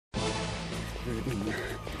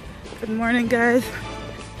Good morning, guys.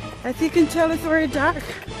 As you can tell, it's very dark,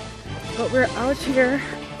 but we're out here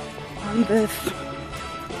on this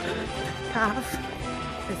path.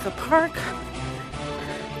 It's a park,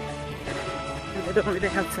 and they don't really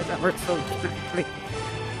have set hours, so we can actually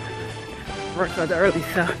work out early.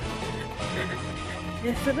 So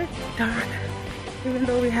it's a bit dark, even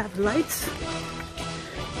though we have lights.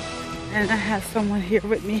 And I have someone here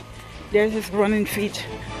with me. There's his running feet.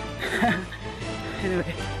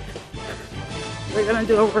 Anyway, we're gonna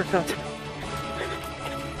do a workout.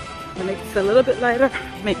 When it gets a little bit lighter,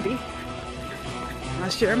 maybe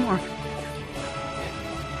I'll share more.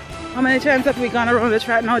 How many times have we gone around the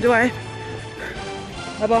track now, do I?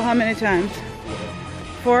 About how many times?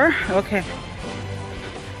 4? Okay.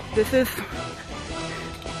 This is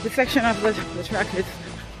the section of the track is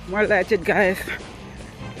more lighted, guys.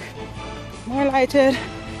 More lighted.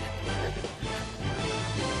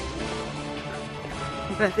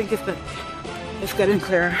 But I think it's getting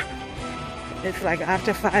clearer. It's like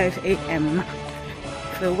after 5 a.m.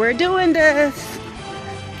 So we're doing this.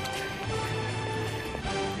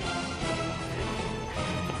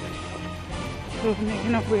 So we're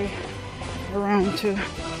making our way around to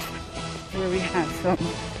where we have some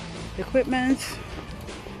equipment.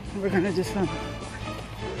 And we're gonna do some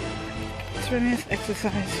strenuous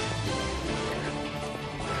exercise.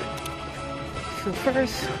 So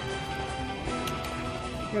first,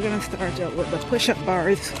 we're gonna start out with the push-up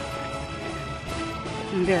bars.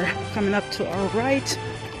 And they're coming up to our right.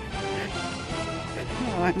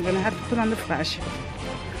 Oh, I'm gonna have to put on the flash.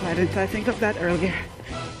 Why didn't I think of that earlier?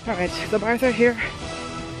 Alright, the bars are here.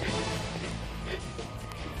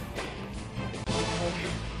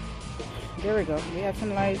 There we go. We have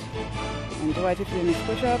some light. And Dwight is doing his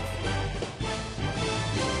push-ups.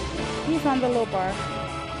 He's on the low bar.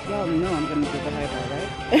 Y'all know I'm gonna do the high bar, right?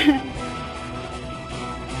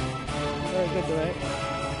 Very good, Dwight.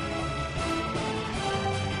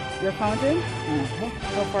 You're counting?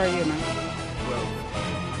 How far are you now? 12.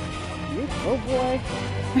 Oh boy.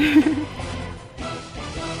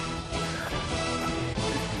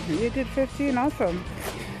 You did 15, awesome.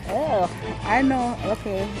 Oh, I know.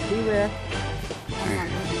 Okay, beware.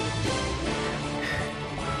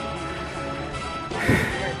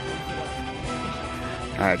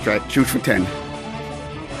 Alright, try shoot for 10.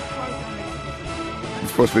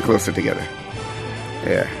 It's supposed to be closer together.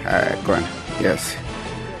 Yeah, alright, go on. Yes.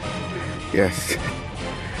 Yes.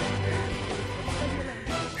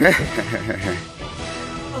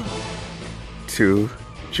 2,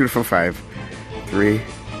 shoot for 5. 3,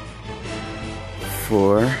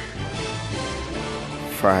 4,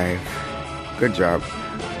 5. Good job.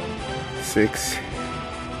 6,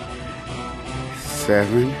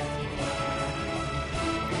 7,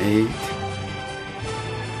 8,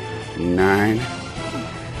 9,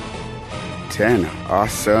 10.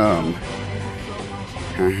 Awesome.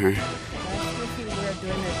 Thank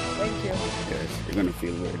you. Yes, you're gonna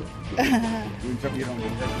feel weird.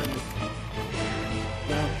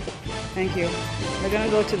 Thank you. We're gonna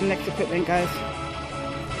go to the next equipment, guys.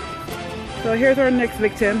 So here's our next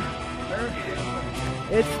victim.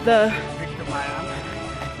 It's the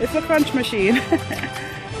crunch machine.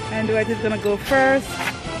 And Dwight is gonna go first.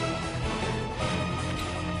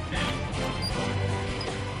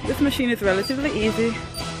 This machine is relatively easy.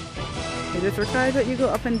 It just requires that you go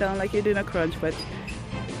up and down like you're doing a crunch, but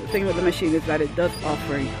the thing with the machine is that it does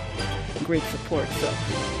offer great support. So,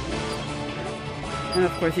 and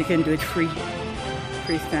of course you can do it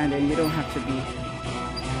freestanding. You don't have to be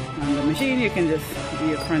on the machine. You can just do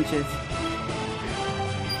your crunches.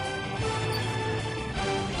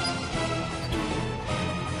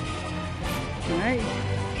 All right,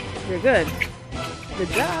 you're good. Good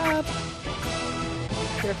job.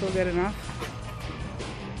 Careful getting off.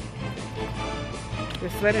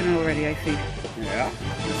 You're sweating already, I see. Yeah,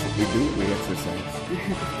 that's what we do when we exercise.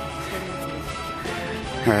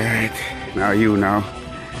 Alright, now you know.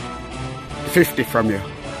 50 from you.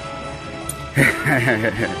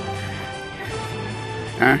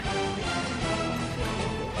 Huh?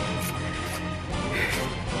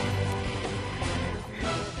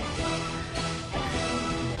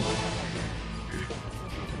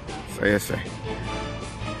 So yes, sir.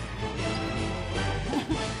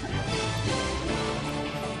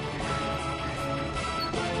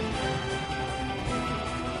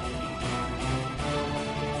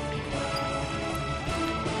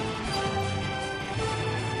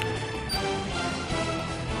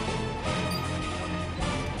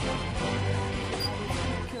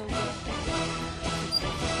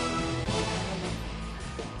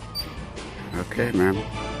 Okay, ma'am.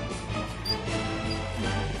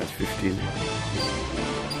 That's 15,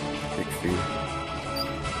 16.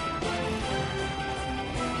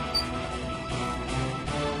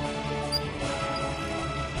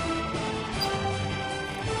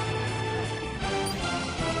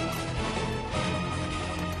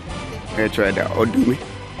 Can I try that? Or do me?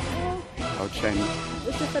 I'll try me.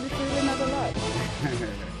 It's just that it's really not a lot.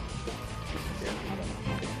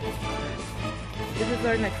 This is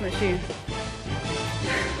our next machine.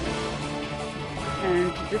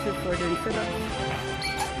 And this is for doing sit-ups.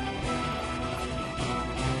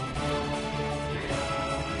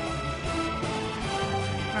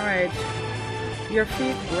 Alright. Your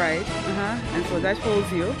feet right. And so that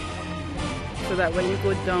holds you. So that when you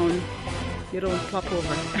go down, you don't flop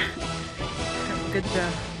over. Good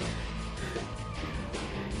job.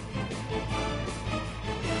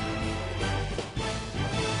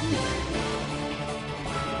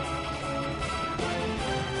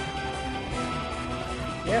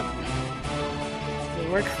 Yep. It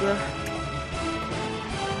works the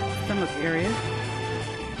stomach area.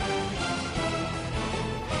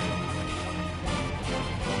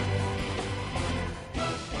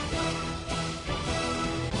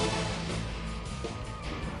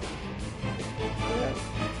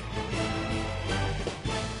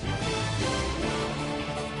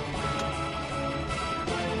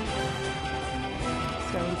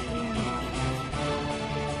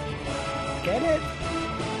 Get it?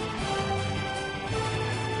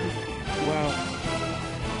 Wow.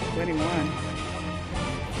 21.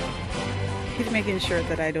 He's making sure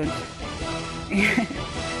that I don't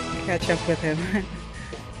catch up with him.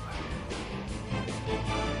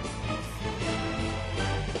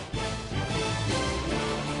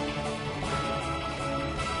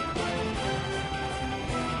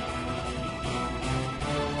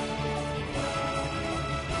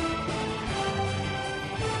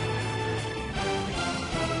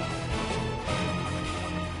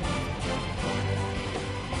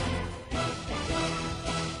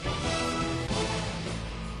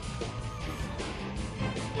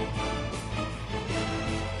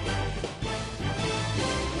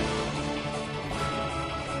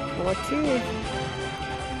 You're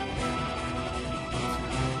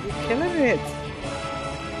killing it.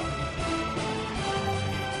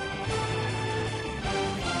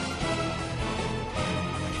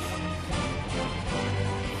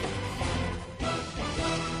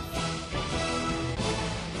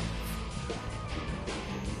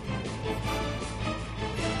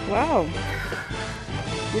 Wow.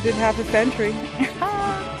 You did half a century.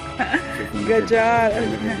 Good job.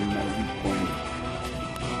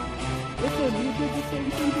 Listen, you did the same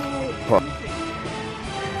thing to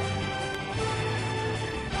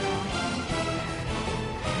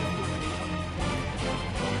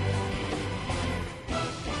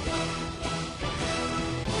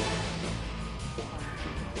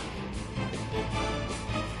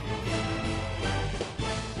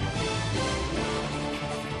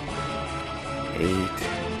Eight.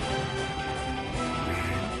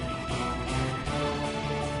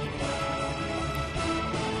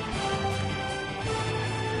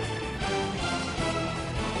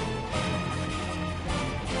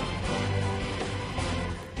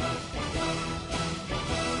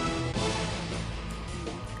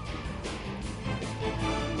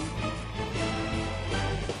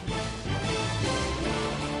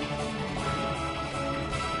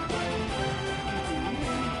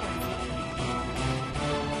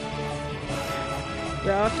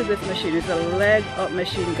 We're off to this machine. It's a leg up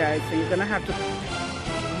machine, guys. So you're gonna have to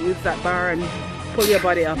use that bar and pull your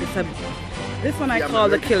body up. This one I call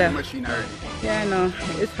the killer. Machine already. Yeah, I know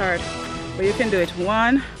it's hard, but you can do it.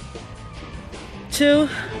 1, 2,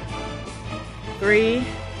 3,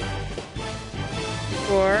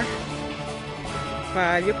 4,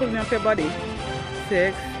 5. You're pulling up your body.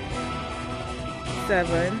 6,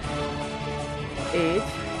 7, 8,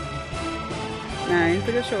 9.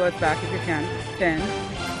 Put your shoulders back if you can. 10.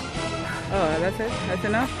 Oh, that's it? That's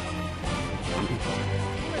enough?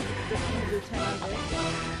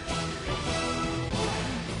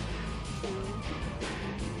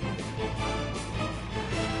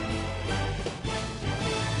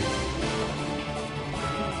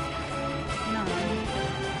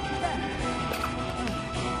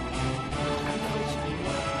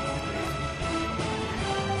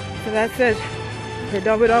 So that's it. We're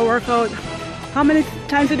done with our workout. How many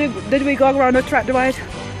times did we go around the track, Dwight?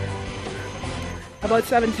 About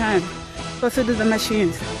 7 times. Plus we do the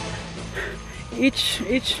machines. Each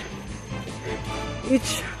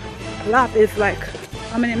lap is like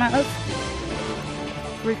how many miles?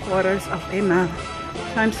 3/4 of a mile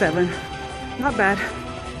times 7. Not bad.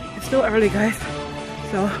 It's still early, guys.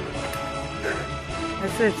 So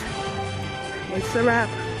that's it. It's a wrap.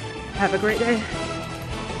 Have a great day.